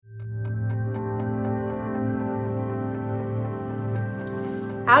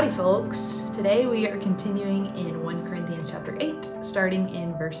Howdy folks! Today we are continuing in 1 Corinthians chapter 8, starting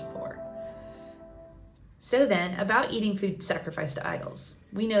in verse 4. So then, about eating food sacrificed to idols,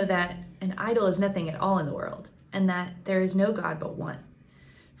 we know that an idol is nothing at all in the world, and that there is no God but one.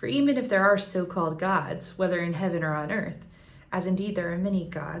 For even if there are so-called gods, whether in heaven or on earth, as indeed there are many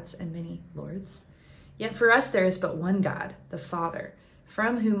gods and many lords, yet for us there is but one God, the Father,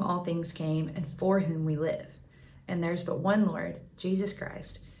 from whom all things came and for whom we live. And there's but one Lord, Jesus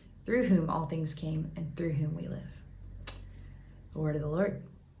Christ, through whom all things came and through whom we live. The word of the Lord.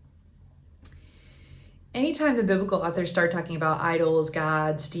 Anytime the biblical authors start talking about idols,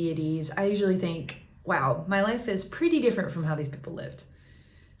 gods, deities, I usually think, wow, my life is pretty different from how these people lived.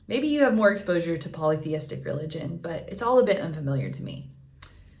 Maybe you have more exposure to polytheistic religion, but it's all a bit unfamiliar to me.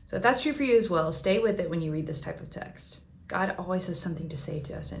 So if that's true for you as well, stay with it when you read this type of text. God always has something to say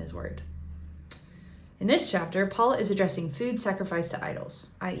to us in his word. In this chapter, Paul is addressing food sacrificed to idols,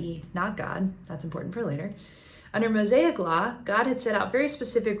 i.e. not God. That's important for later. Under Mosaic law, God had set out very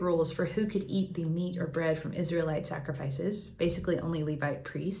specific rules for who could eat the meat or bread from Israelite sacrifices, basically only Levite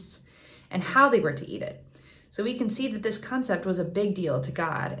priests, and how they were to eat it. So we can see that this concept was a big deal to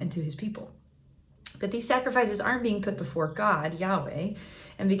God and to his people. But these sacrifices aren't being put before God, Yahweh,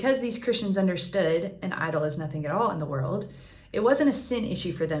 and because these Christians understood an idol is nothing at all in the world, it wasn't a sin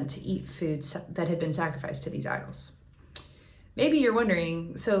issue for them to eat foods that had been sacrificed to these idols. Maybe you're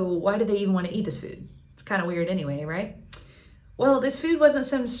wondering, so why do they even want to eat this food? It's kind of weird anyway, right? Well, this food wasn't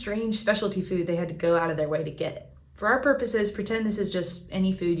some strange specialty food they had to go out of their way to get. For our purposes, pretend this is just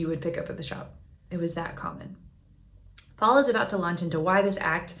any food you would pick up at the shop. It was that common. Paul is about to launch into why this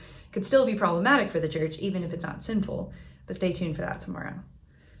act could still be problematic for the church, even if it's not sinful, but stay tuned for that tomorrow.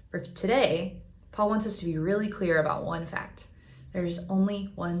 For today, Paul wants us to be really clear about one fact. There is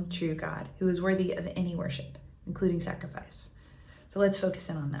only one true God who is worthy of any worship, including sacrifice. So let's focus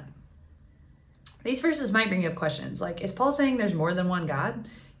in on that. These verses might bring up questions like, is Paul saying there's more than one God?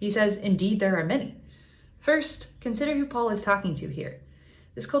 He says, indeed, there are many. First, consider who Paul is talking to here.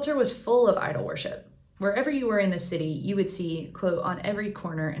 This culture was full of idol worship. Wherever you were in the city, you would see, quote, on every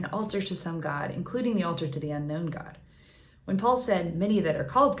corner an altar to some God, including the altar to the unknown God. When Paul said many that are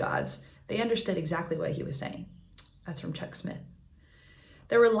called gods, they understood exactly what he was saying. That's from Chuck Smith.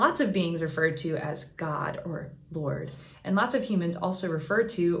 There were lots of beings referred to as God or Lord, and lots of humans also referred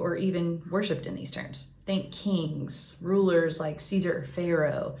to or even worshipped in these terms. Think kings, rulers like Caesar or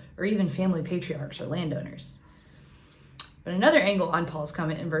Pharaoh, or even family patriarchs or landowners. But another angle on Paul's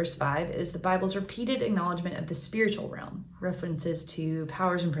comment in verse 5 is the Bible's repeated acknowledgement of the spiritual realm, references to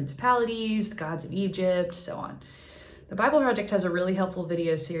powers and principalities, the gods of Egypt, so on. The Bible Project has a really helpful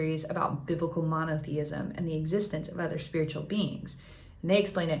video series about biblical monotheism and the existence of other spiritual beings. And they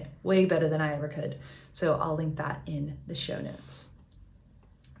explain it way better than I ever could. So I'll link that in the show notes.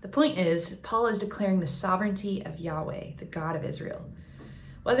 The point is, Paul is declaring the sovereignty of Yahweh, the God of Israel.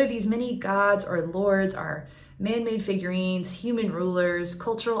 Whether these many gods or lords are man-made figurines, human rulers,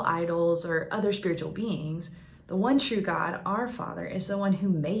 cultural idols, or other spiritual beings, the one true God, our Father, is the one who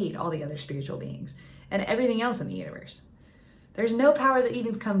made all the other spiritual beings and everything else in the universe. There's no power that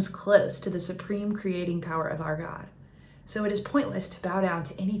even comes close to the supreme creating power of our God. So it is pointless to bow down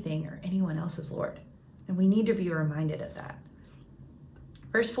to anything or anyone else as Lord. And we need to be reminded of that.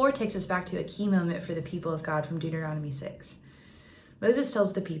 Verse 4 takes us back to a key moment for the people of God from Deuteronomy 6. Moses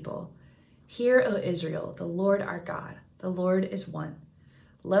tells the people, "Hear, O Israel, the Lord our God, the Lord is one.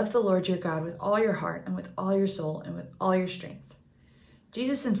 Love the Lord your God with all your heart and with all your soul and with all your strength."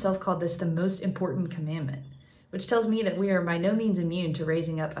 Jesus himself called this the most important commandment, which tells me that we are by no means immune to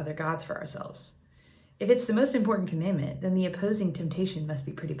raising up other gods for ourselves. If it's the most important commandment, then the opposing temptation must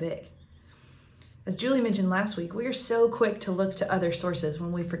be pretty big. As Julie mentioned last week, we are so quick to look to other sources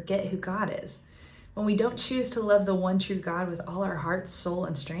when we forget who God is. When we don't choose to love the one true God with all our heart, soul,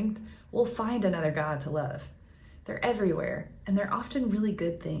 and strength, we'll find another God to love. They're everywhere, and they're often really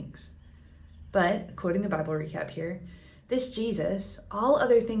good things. But, quoting the Bible recap here, this Jesus, all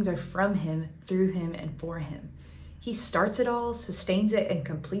other things are from him, through him, and for him. He starts it all, sustains it, and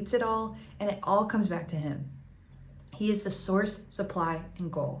completes it all, and it all comes back to him. He is the source, supply,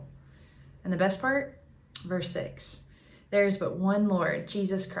 and goal. And the best part? Verse 6. There is but one Lord,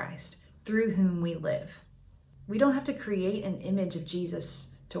 Jesus Christ, through whom we live. We don't have to create an image of Jesus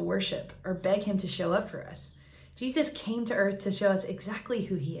to worship or beg him to show up for us. Jesus came to earth to show us exactly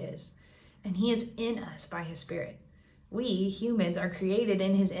who he is, and he is in us by his Spirit. We, humans, are created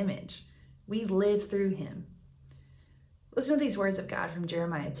in his image. We live through him. Listen to these words of God from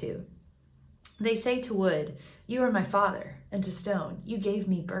Jeremiah 2. They say to wood, "You are my father," and to stone, "You gave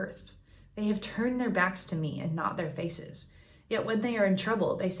me birth." They have turned their backs to me and not their faces. Yet when they are in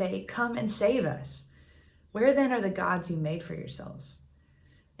trouble, they say, "Come and save us." Where then are the gods you made for yourselves?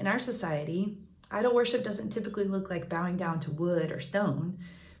 In our society, idol worship doesn't typically look like bowing down to wood or stone,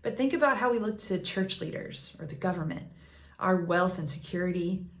 but think about how we look to church leaders or the government, our wealth and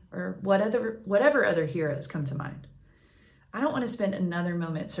security, or whatever other heroes come to mind. I don't want to spend another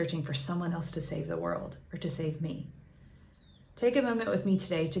moment searching for someone else to save the world or to save me. Take a moment with me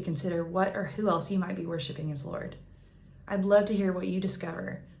today to consider what or who else you might be worshiping as Lord. I'd love to hear what you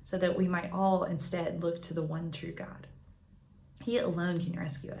discover so that we might all instead look to the one true God. He alone can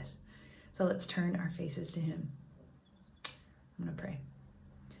rescue us. So let's turn our faces to him. I'm going to pray.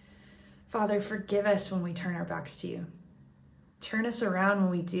 Father, forgive us when we turn our backs to you. Turn us around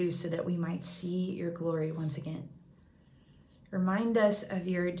when we do so that we might see your glory once again. Remind us of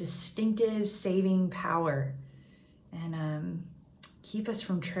your distinctive saving power and keep us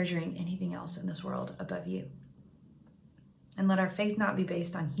from treasuring anything else in this world above you. And let our faith not be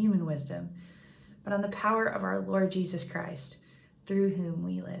based on human wisdom, but on the power of our Lord Jesus Christ, through whom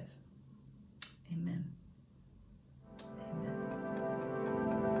we live.